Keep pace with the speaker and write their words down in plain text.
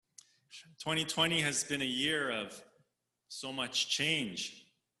2020 has been a year of so much change.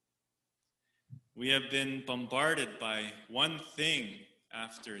 We have been bombarded by one thing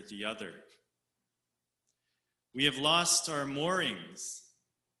after the other. We have lost our moorings.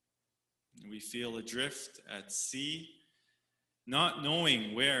 We feel adrift at sea, not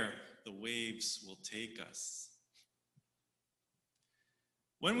knowing where the waves will take us.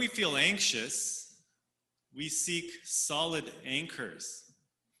 When we feel anxious, we seek solid anchors.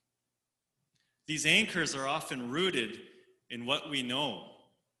 These anchors are often rooted in what we know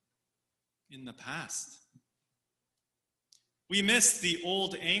in the past. We miss the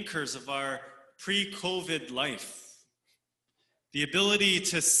old anchors of our pre-COVID life, the ability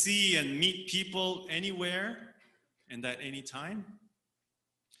to see and meet people anywhere and at any time,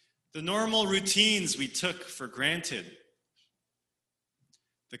 the normal routines we took for granted,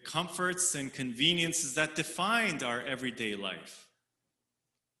 the comforts and conveniences that defined our everyday life.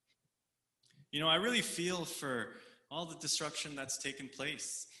 I really feel for all the disruption that's taken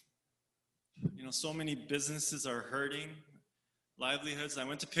place. So many businesses are hurting, livelihoods. I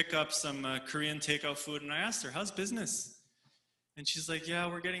went to pick up some Korean takeout food, and I asked her, how's business? And she's like, yeah,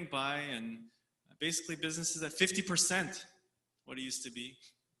 we're getting by, and basically business is at 50% what it used to be.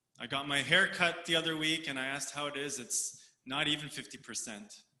 I got my hair cut the other week, and I asked how it is. It's not even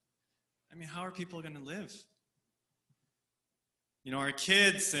 50%. How are people going to live? Our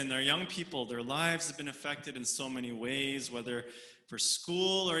kids and our young people, their lives have been affected in so many ways, whether for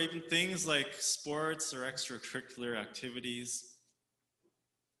school or even things like sports or extracurricular activities.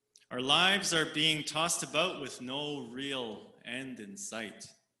 Our lives are being tossed about with no real end in sight.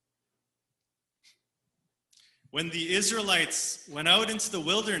 When the Israelites went out into the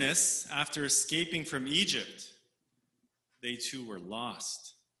wilderness after escaping from Egypt, they too were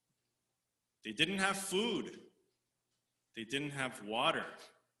lost. They didn't have food. They didn't have water.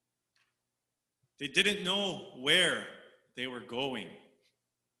 They didn't know where they were going.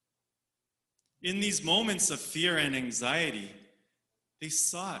 In these moments of fear and anxiety, they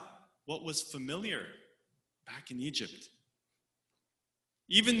sought what was familiar back in Egypt.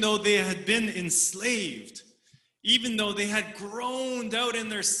 Even though they had been enslaved, even though they had groaned out in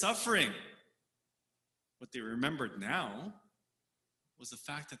their suffering, what they remembered now was the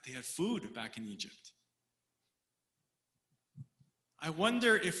fact that they had food back in Egypt. I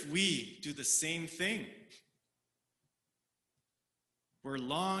wonder if we do the same thing. We're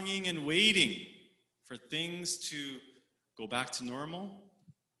longing and waiting for things to go back to normal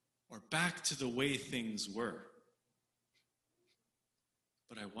or back to the way things were.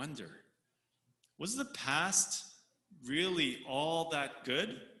 But I wonder, was the past really all that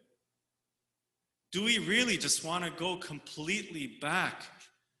good? Do we really just want to go completely back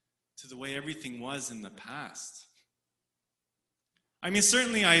to the way everything was in the past?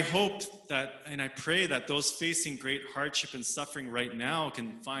 Certainly I hope that, and I pray that those facing great hardship and suffering right now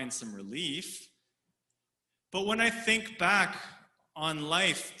can find some relief. But when I think back on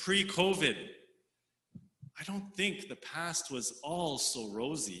life pre-COVID, I don't think the past was all so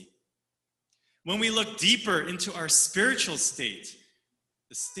rosy. When we look deeper into our spiritual state,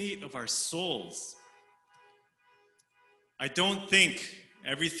 the state of our souls, I don't think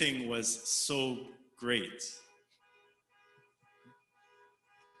everything was so great.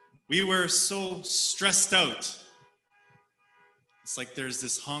 We were so stressed out. It's like there's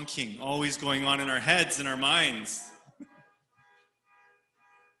this honking always going on in our heads and our minds.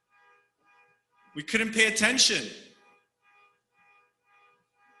 We couldn't pay attention.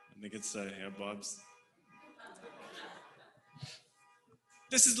 I think it's, yeah, Bob's.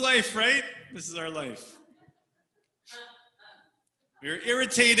 This is life, right? This is our life. We were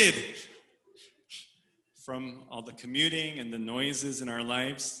irritated from all the commuting and the noises in our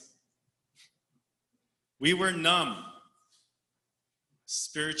lives. We were numb,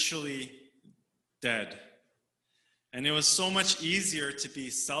 spiritually dead. And it was so much easier to be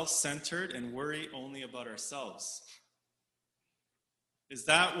self-centered and worry only about ourselves. Is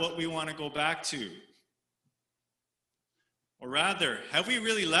that what we want to go back to? Or rather, have we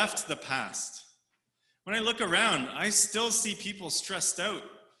really left the past? When I look around, I still see people stressed out.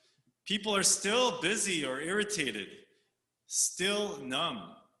 People are still busy or irritated, still numb,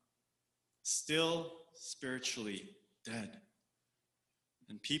 still spiritually dead.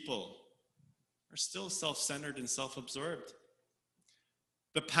 And people are still self-centered and self-absorbed.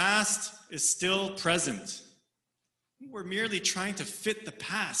 The past is still present. We're merely trying to fit the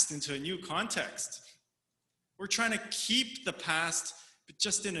past into a new context. We're trying to keep the past, but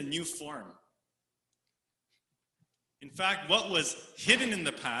just in a new form. In fact, what was hidden in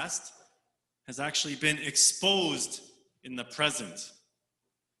the past has actually been exposed in the present.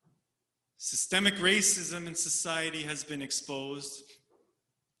 Systemic racism in society has been exposed.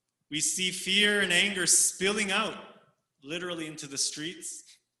 We see fear and anger spilling out, literally into the streets.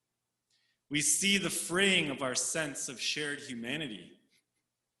 We see the fraying of our sense of shared humanity.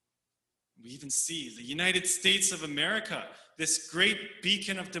 We even see the United States of America, this great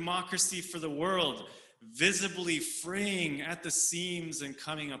beacon of democracy for the world, visibly fraying at the seams and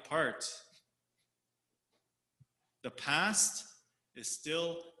coming apart. The past is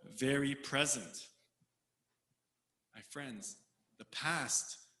still very present. My friends, the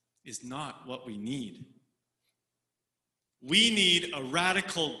past is not what we need. We need a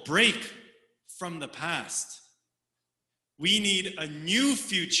radical break from the past. We need a new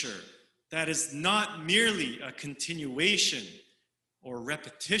future that is not merely a continuation or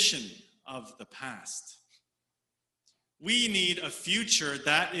repetition of the past. We need a future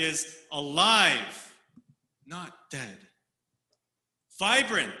that is alive, not dead.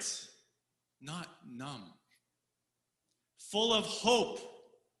 Vibrant, not numb. Full of hope,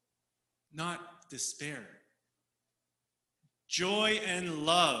 not despair. Joy and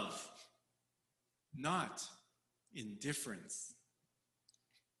love, not indifference.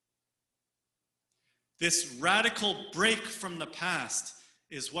 This radical break from the past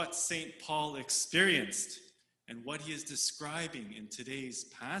is what St. Paul experienced and what he is describing in today's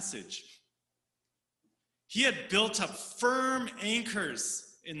passage. He had built up firm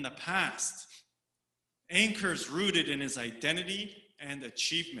anchors in the past, anchors rooted in his identity and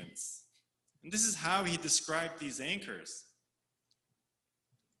achievements. And this is how he described these anchors.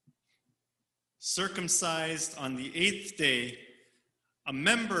 Circumcised on the 8th day, a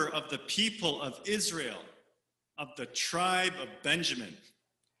member of the people of Israel, of the tribe of Benjamin,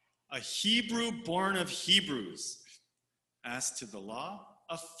 a Hebrew born of Hebrews, as to the law,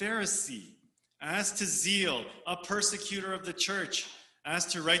 a Pharisee, as to zeal, a persecutor of the church, as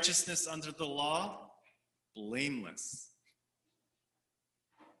to righteousness under the law, blameless.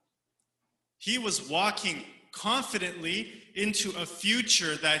 He was walking confidently into a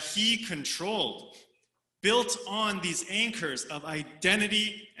future that he controlled, built on these anchors of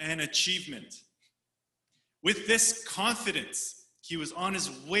identity and achievement. With this confidence, he was on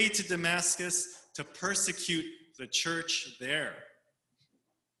his way to Damascus to persecute the church there.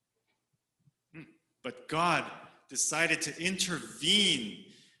 But God decided to intervene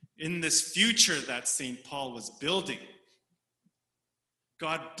in this future that St. Paul was building.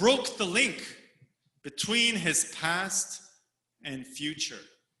 God broke the link between his past and future.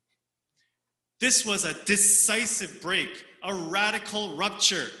 This was a decisive break, a radical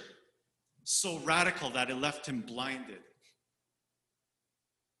rupture, so radical that it left him blinded.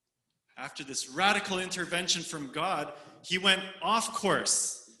 After this radical intervention from God, he went off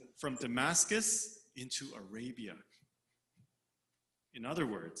course from Damascus into Arabia. In other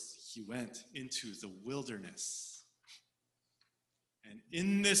words, he went into the wilderness. And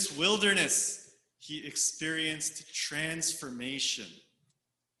in this wilderness, he experienced transformation.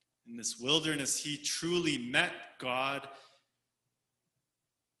 In this wilderness, he truly met God.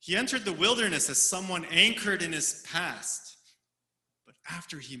 He entered the wilderness as someone anchored in his past. But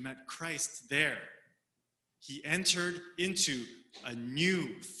after he met Christ there, he entered into a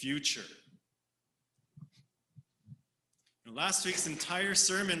new future. Last week's entire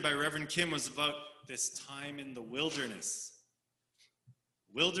sermon by Reverend Kim was about this time in the wilderness.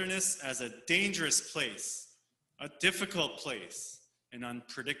 Wilderness as a dangerous place, a difficult place, an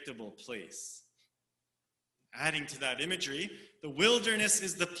unpredictable place. Adding to that imagery, the wilderness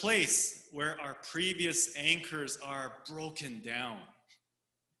is the place where our previous anchors are broken down.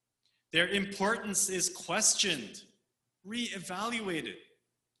 Their importance is questioned, reevaluated,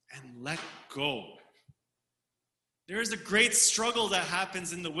 and let go. There is a great struggle that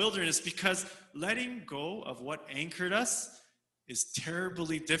happens in the wilderness because letting go of what anchored us is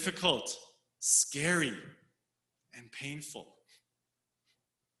terribly difficult, scary, and painful.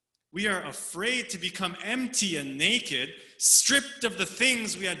 We are afraid to become empty and naked, stripped of the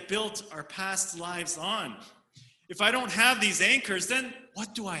things we had built our past lives on. If I don't have these anchors, then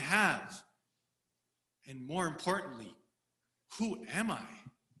what do I have? And more importantly, who am I?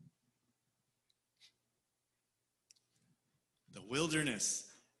 The wilderness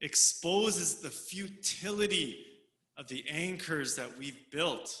exposes the futility of the anchors that we've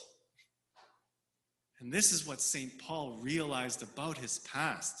built. And this is what St. Paul realized about his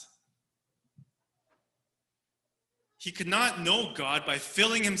past. He could not know God by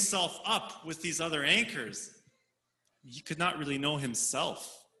filling himself up with these other anchors. He could not really know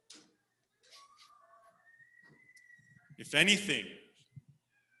himself. If anything,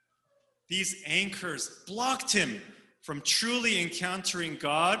 these anchors blocked him from truly encountering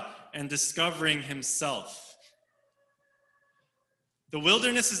God and discovering himself. The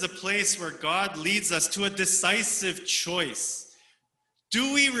wilderness is a place where God leads us to a decisive choice.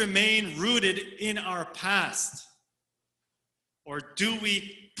 Do we remain rooted in our past? Or do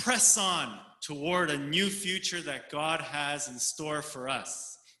we press on toward a new future that God has in store for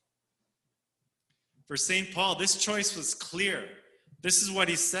us? For St. Paul, this choice was clear. This is what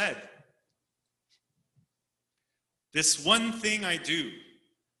he said. This one thing I do,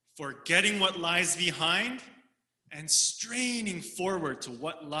 forgetting what lies behind and straining forward to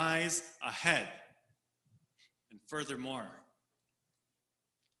what lies ahead. And furthermore,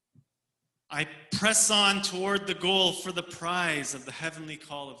 I press on toward the goal for the prize of the heavenly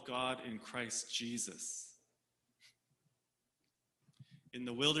call of God in Christ Jesus. In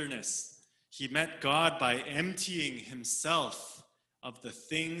the wilderness, he met God by emptying himself of the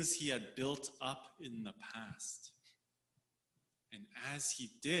things he had built up in the past. And as he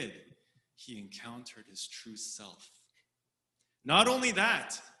did, he encountered his true self. Not only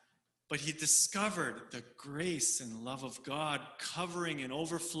that, but he discovered the grace and love of God covering and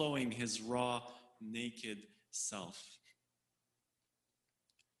overflowing his raw, naked self.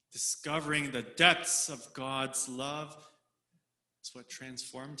 Discovering the depths of God's love is what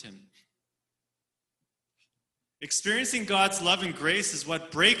transformed him. Experiencing God's love and grace is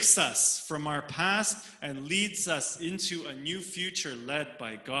what breaks us from our past and leads us into a new future led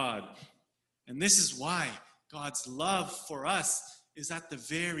by God. And this is why God's love for us is at the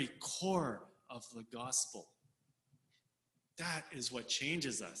very core of the gospel. That is what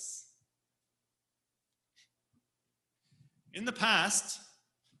changes us. In the past,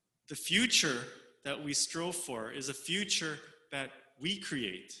 the future that we strove for is a future that we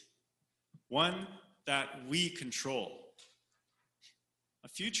create, one that we control, a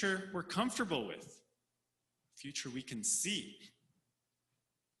future we're comfortable with, a future we can see.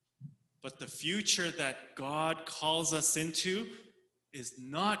 But the future that God calls us into is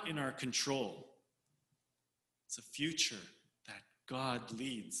not in our control. It's a future that God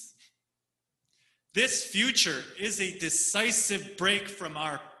leads. This future is a decisive break from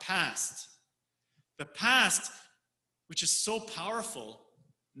our past. The past, which is so powerful,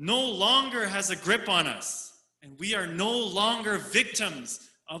 no longer has a grip on us, and we are no longer victims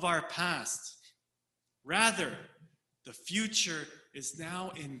of our past. Rather, the future is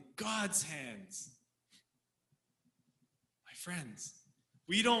now in God's hands. My friends,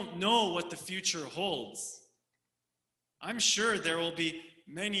 we don't know what the future holds. I'm sure there will be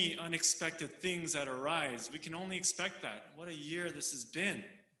many unexpected things that arise. We can only expect that. What a year this has been.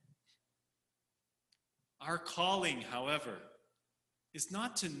 Our calling, however, is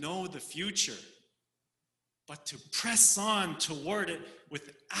not to know the future, but to press on toward it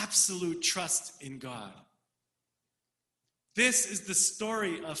with absolute trust in God. This is the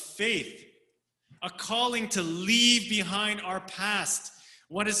story of faith, a calling to leave behind our past,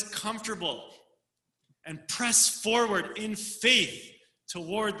 what is comfortable, and press forward in faith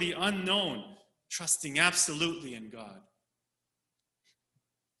toward the unknown, trusting absolutely in God.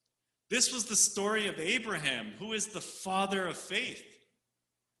 This was the story of Abraham, who is the father of faith.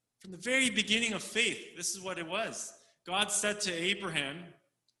 From the very beginning of faith, this is what it was. God said to Abraham,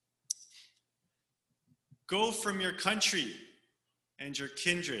 "Go from your country and your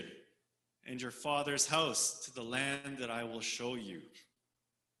kindred and your father's house to the land that I will show you."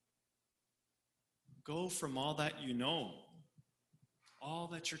 Go from all that you know, all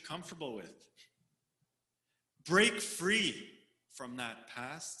that you're comfortable with. Break free from that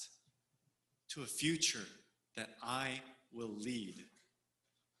past to a future that I will lead.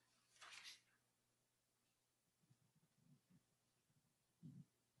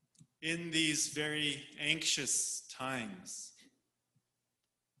 In these very anxious times,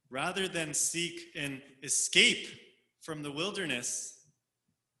 rather than seek an escape from the wilderness,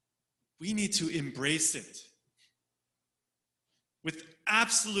 we need to embrace it. With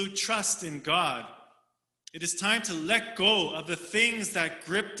absolute trust in God, it is time to let go of the things that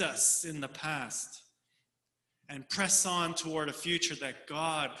gripped us in the past and press on toward a future that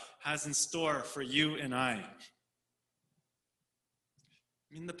God has in store for you and I.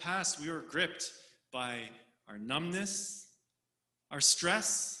 In the past, we were gripped by our numbness, our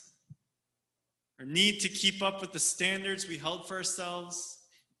stress, our need to keep up with the standards we held for ourselves,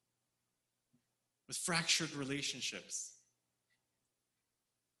 with fractured relationships.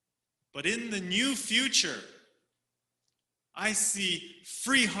 But in the new future, I see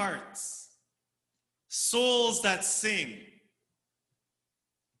free hearts, souls that sing,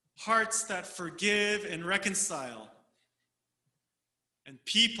 hearts that forgive and reconcile, and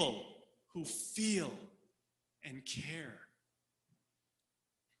people who feel and care.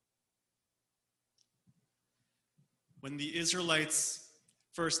 When the Israelites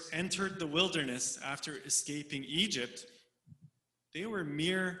first entered the wilderness after escaping Egypt, they were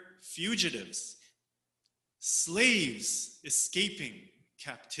mere fugitives, slaves escaping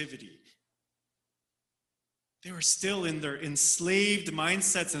captivity. They were still in their enslaved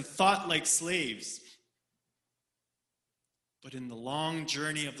mindsets and thought like slaves. But in the long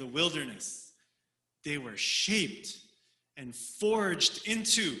journey of the wilderness, they were shaped and forged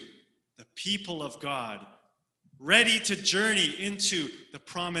into the people of God, ready to journey into the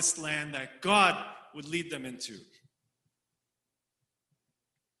promised land that God would lead them into.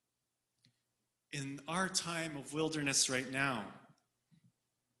 In our time of wilderness right now,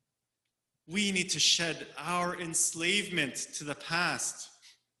 we need to shed our enslavement to the past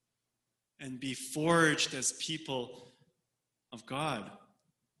and be forged as people of God.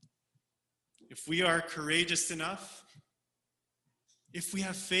 If we are courageous enough, if we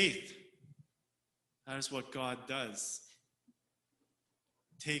have faith, that is what God does.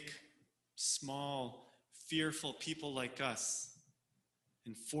 Take small, fearful people like us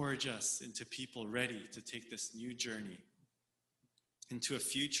and forge us into people ready to take this new journey into a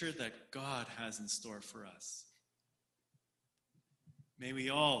future that God has in store for us. May we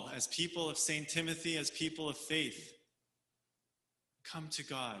all, as people of St. Timothy, as people of faith, come to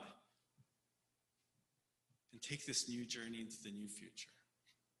God and take this new journey into the new future.